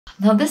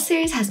Now this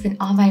series has been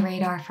on my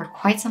radar for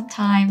quite some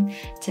time.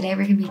 Today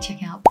we're going to be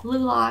checking out Blue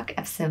Lock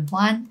episode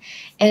 1.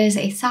 It is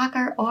a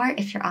soccer, or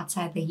if you're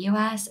outside the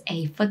US,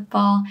 a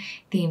football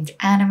themed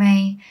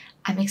anime.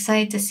 I'm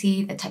excited to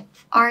see the type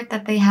of art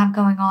that they have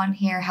going on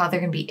here, how they're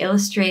going to be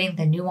illustrating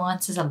the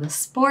nuances of the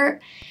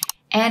sport,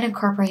 and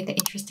incorporate the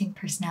interesting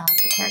personality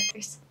of the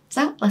characters.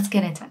 So let's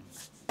get into it.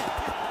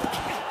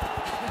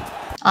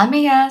 Let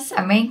me guess,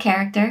 our main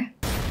character.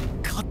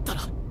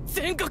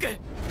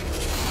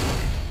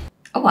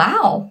 Oh,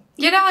 wow.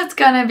 You know it's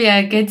gonna be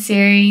a good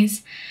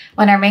series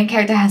when our main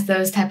character has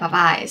those type of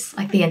eyes,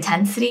 like the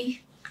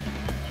intensity.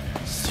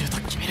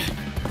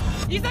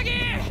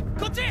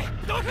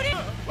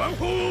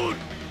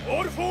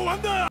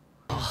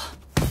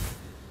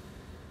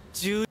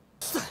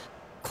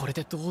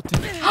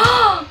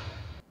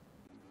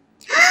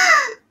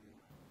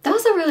 That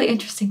was a really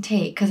interesting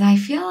take, because I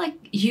feel like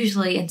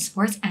usually in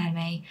sports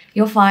anime,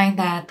 you'll find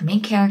that the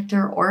main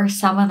character or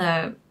some of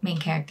the main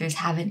characters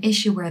have an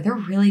issue where they're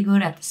really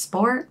good at the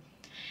sport,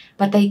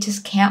 but they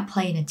just can't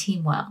play in a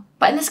team well.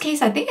 But in this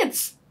case, I think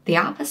it's the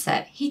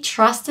opposite. He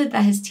trusted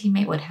that his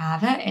teammate would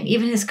have it, and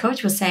even his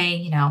coach was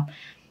saying, you know,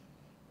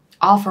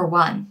 all for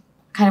one,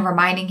 kind of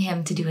reminding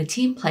him to do a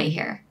team play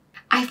here.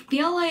 I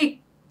feel like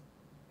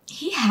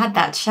he had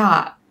that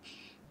shot,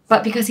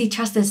 but because he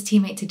trusted his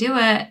teammate to do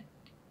it,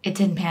 it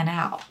didn't pan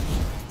out.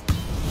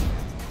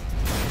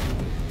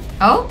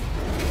 Oh?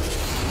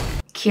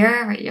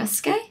 Kira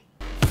Ryosuke?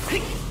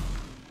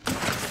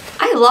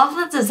 I love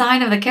the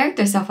design of the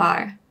character so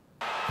far.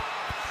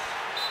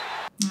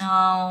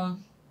 No.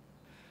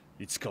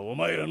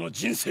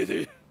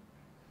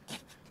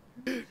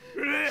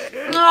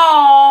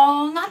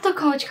 No, not the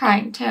coach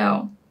crying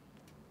too.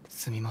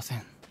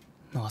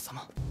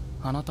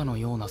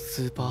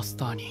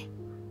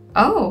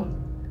 Oh.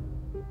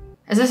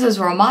 Is this his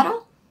role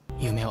model?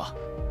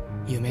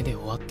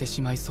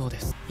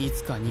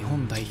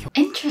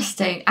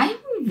 Interesting. I'm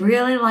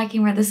really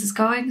liking where this is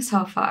going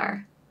so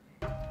far.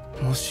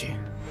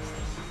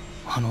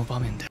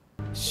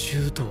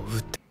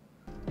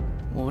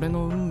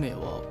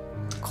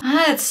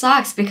 It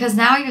sucks because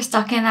now you're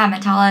stuck in that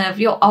mentality of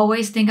you'll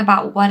always think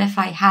about what if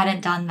I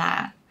hadn't done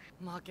that.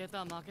 It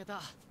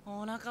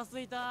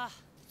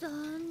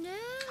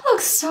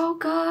looks so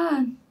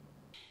good.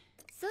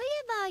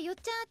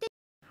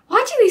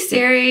 Watching these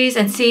series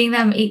and seeing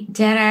them eat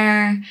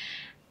dinner,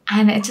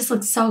 and it just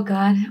looks so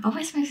good. It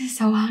always makes me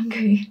so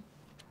hungry.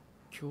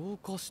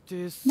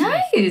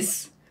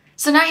 Nice!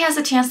 So now he has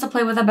a chance to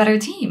play with a better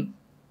team,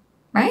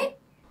 right?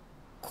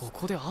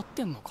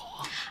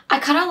 I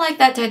kind of like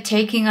that they're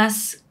taking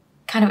us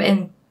kind of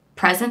in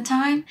present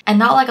time, and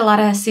not like a lot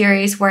of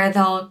series where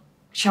they'll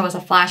show us a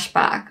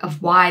flashback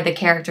of why the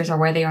characters are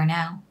where they are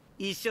now.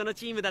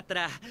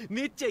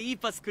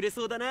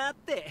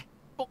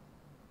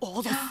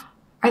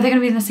 Are they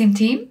gonna be in the same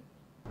team?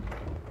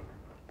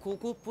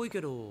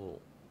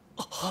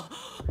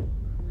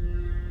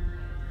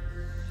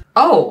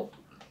 Oh!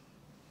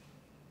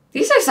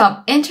 These are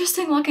some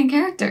interesting looking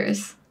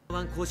characters.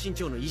 I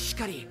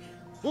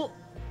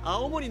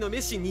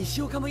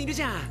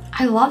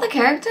love the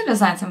character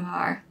design so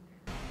far.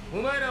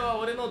 What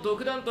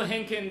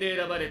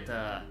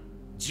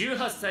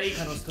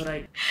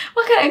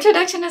kind of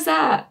introduction is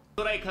that?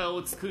 1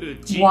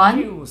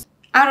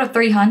 out of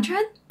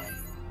 300?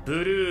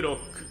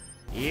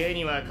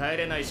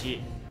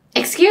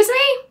 Excuse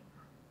me?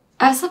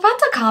 I was about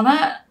to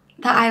comment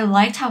that I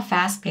liked how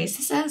fast-paced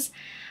this is.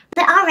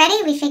 But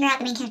already we figure out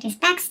the main character's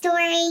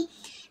backstory.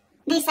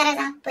 They set us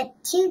up with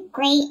 2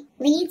 great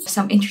leads.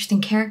 Some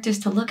interesting characters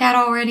to look at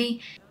already.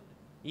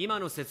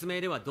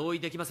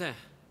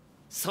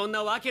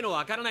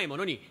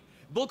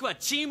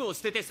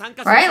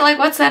 Right? Like,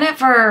 what's in it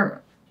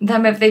for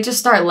them if they just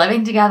start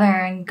living together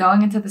and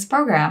going into this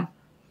program?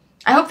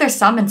 I hope there's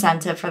some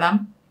incentive for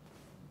them.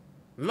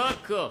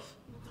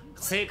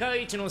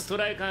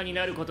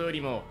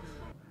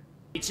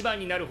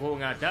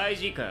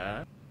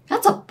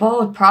 That's a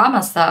bold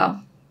promise, though.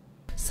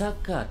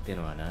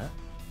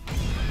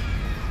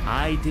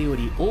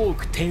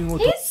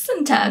 He's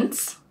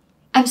intense.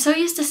 I'm so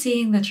used to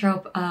seeing the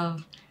trope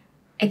of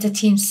it's a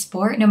team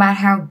sport. No matter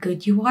how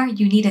good you are,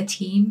 you need a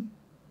team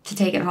to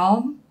take it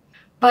home.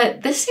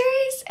 But this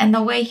series and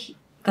the way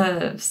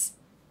the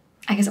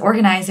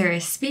organizer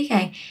is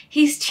speaking,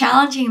 he's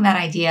challenging that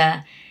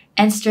idea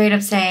and straight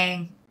up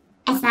saying,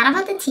 it's not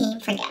about the team,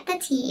 forget the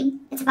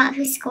team. It's about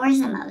who scores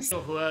the most.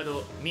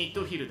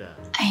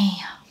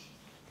 Ay,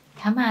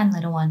 come on,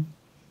 little one.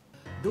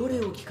 I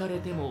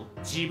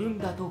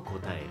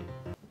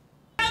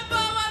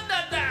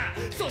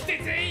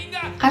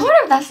wonder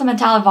if that's the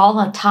mentality of all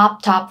the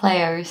top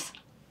players.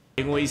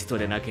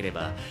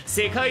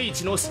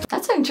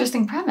 That's an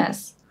interesting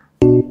premise.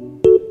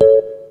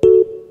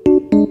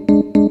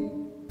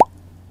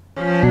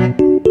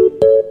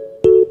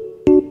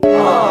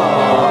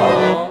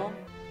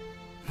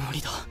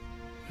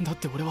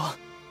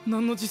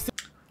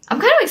 I'm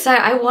kind of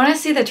excited. I want to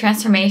see the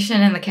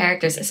transformation in the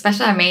characters,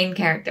 especially our main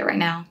character right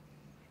now.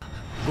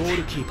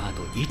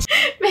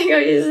 Main my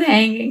god, he's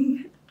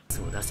hanging.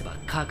 そう出せば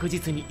確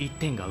実に1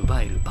点が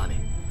奪える場面。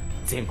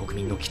全国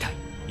民の期待、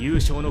優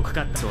勝のか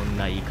かったそん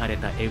なイカれ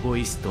たエゴ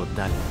イスト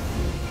だが、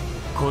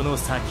この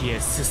先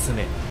へ進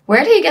め。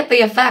Where did he get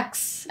the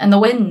effects and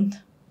the wind?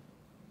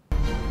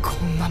 こ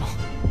んなの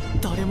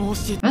誰も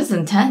教えて。That's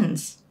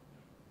intense.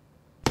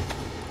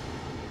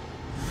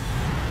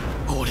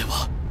 俺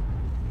は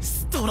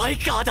ストライ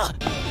カーだ。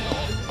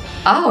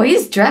Oh,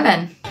 he's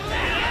driven.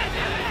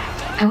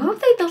 I hope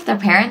they let their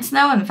parents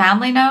know and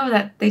family know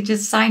that they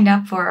just signed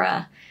up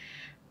for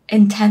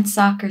intense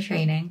soccer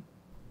training.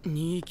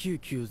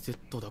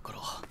 299Z だか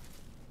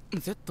ら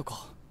Z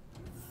か。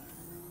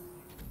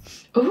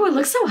 Ooh, it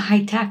looks so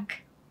high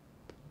tech.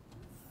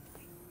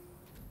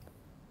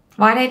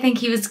 Why did I think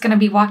he was gonna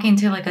be walking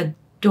into like a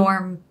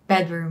dorm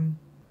bedroom?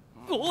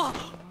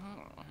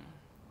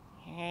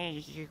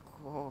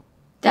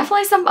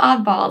 Definitely some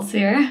oddballs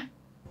here.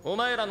 お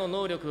前らの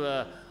能力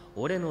は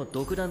俺の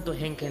独断と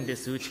偏見で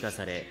数値化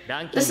され、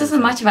ランキング This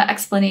isn't much of an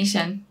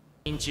explanation.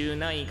 中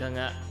何位か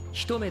が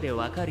一目で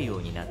分かるよ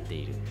うになって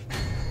いる。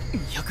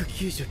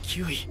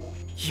299位。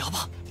や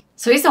ば。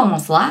 So he's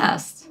almost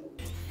last.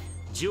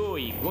 上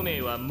位5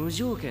名は無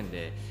条件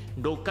で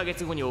6ヶ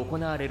月後に行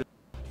われる。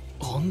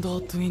アンダ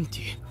ー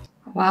20。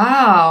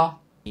Wow.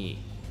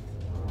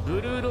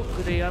 ブルーロッ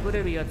クで敗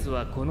れるやつ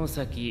はこの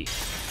先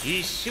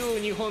一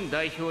生日本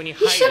代表に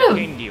入る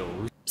権利を。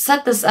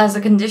Set this as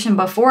a condition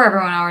before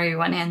everyone already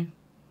went in.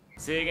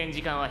 制限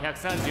時間は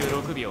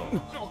136秒。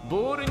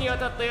ボールに当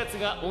たったやつ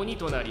が鬼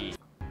となり、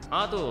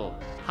あと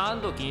ハ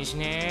ンド禁止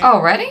ね。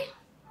Oh, ready?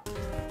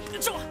 落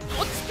ち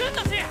着くん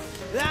だぜ。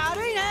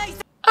悪いな。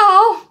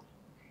Oh.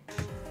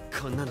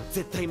 こんなの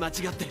絶対間違っ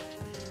てる。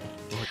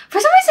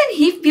 For some reason,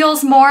 he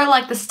feels more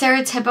like the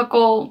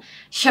stereotypical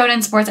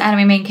shonen sports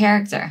anime main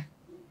character.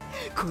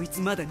 こい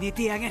つまだ寝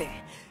てやがれ。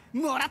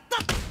もらった。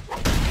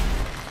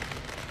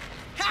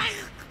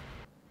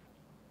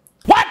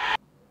What?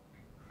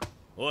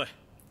 おい。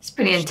 It's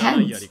pretty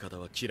intense. やり方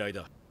は嫌い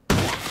だ。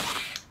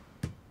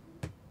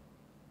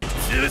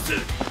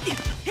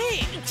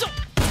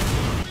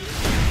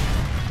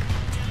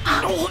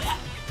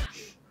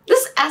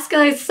 This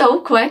escalates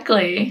so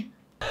quickly.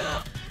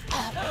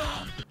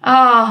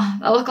 Oh,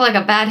 that looked like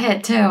a bad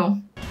hit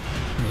too.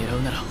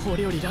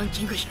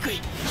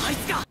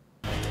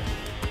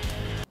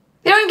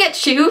 They don't get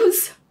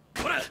shoes?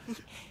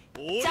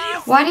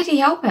 Why did he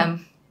help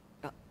him?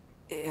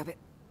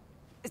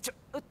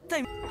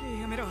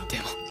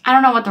 I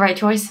don't know what the right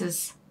choice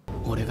is.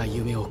 俺が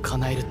夢を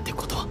叶えるって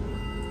ことは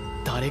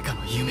誰か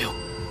の夢を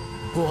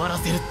終わら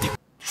せるって。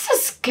 This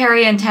is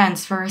scary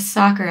intense for a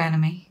soccer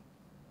anime.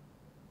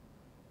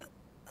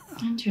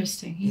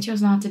 Interesting. He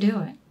chose not to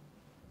do it.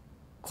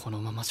 この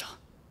ままじゃ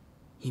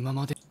今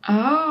まで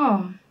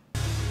Oh.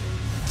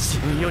 自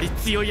分より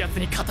強いやつ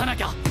に勝たな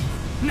きゃ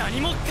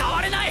何も変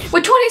われない。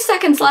 With 20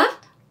 seconds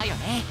left? だよ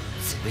ね。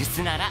潰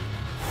すなら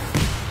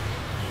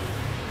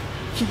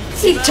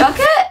He took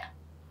it?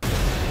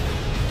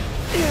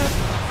 フ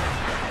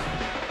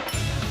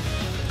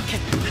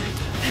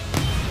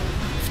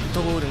ッ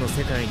トボールの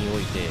世界にお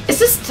いて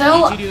Is this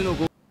still 一流の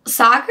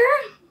soccer?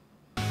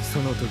 そ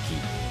の時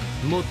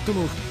最もフ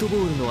ットボ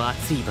ールの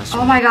熱い場所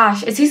Oh my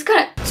gosh, is he's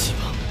gonna 一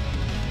番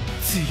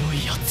強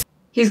いやつ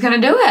he's gonna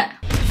do it.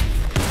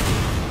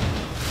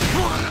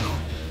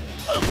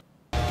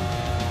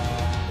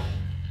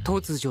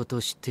 突如と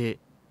して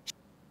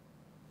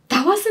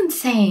That was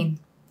insane.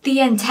 The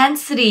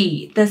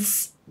intensity, the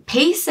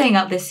pacing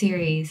of this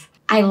series.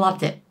 I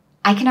loved it.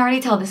 I can already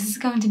tell this is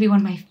going to be one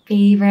of my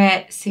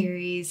favorite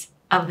series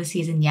of the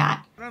season yet.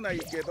 Oh,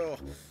 it's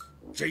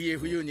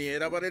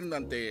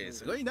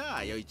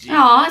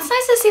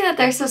nice to see that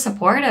they're so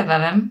supportive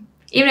of him,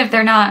 even if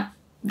they're not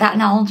that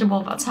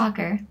knowledgeable about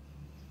soccer.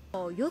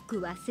 I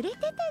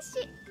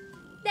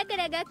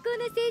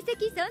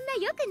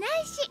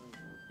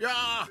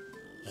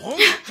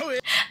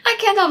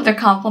can't tell if they're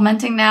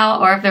complimenting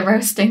now or if they're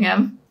roasting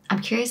him. I'm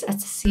curious as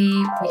to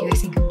see what you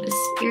guys think of this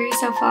series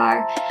so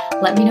far.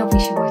 Let me know if we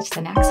should watch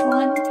the next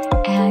one,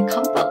 and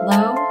comment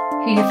below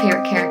who your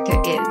favorite character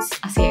is.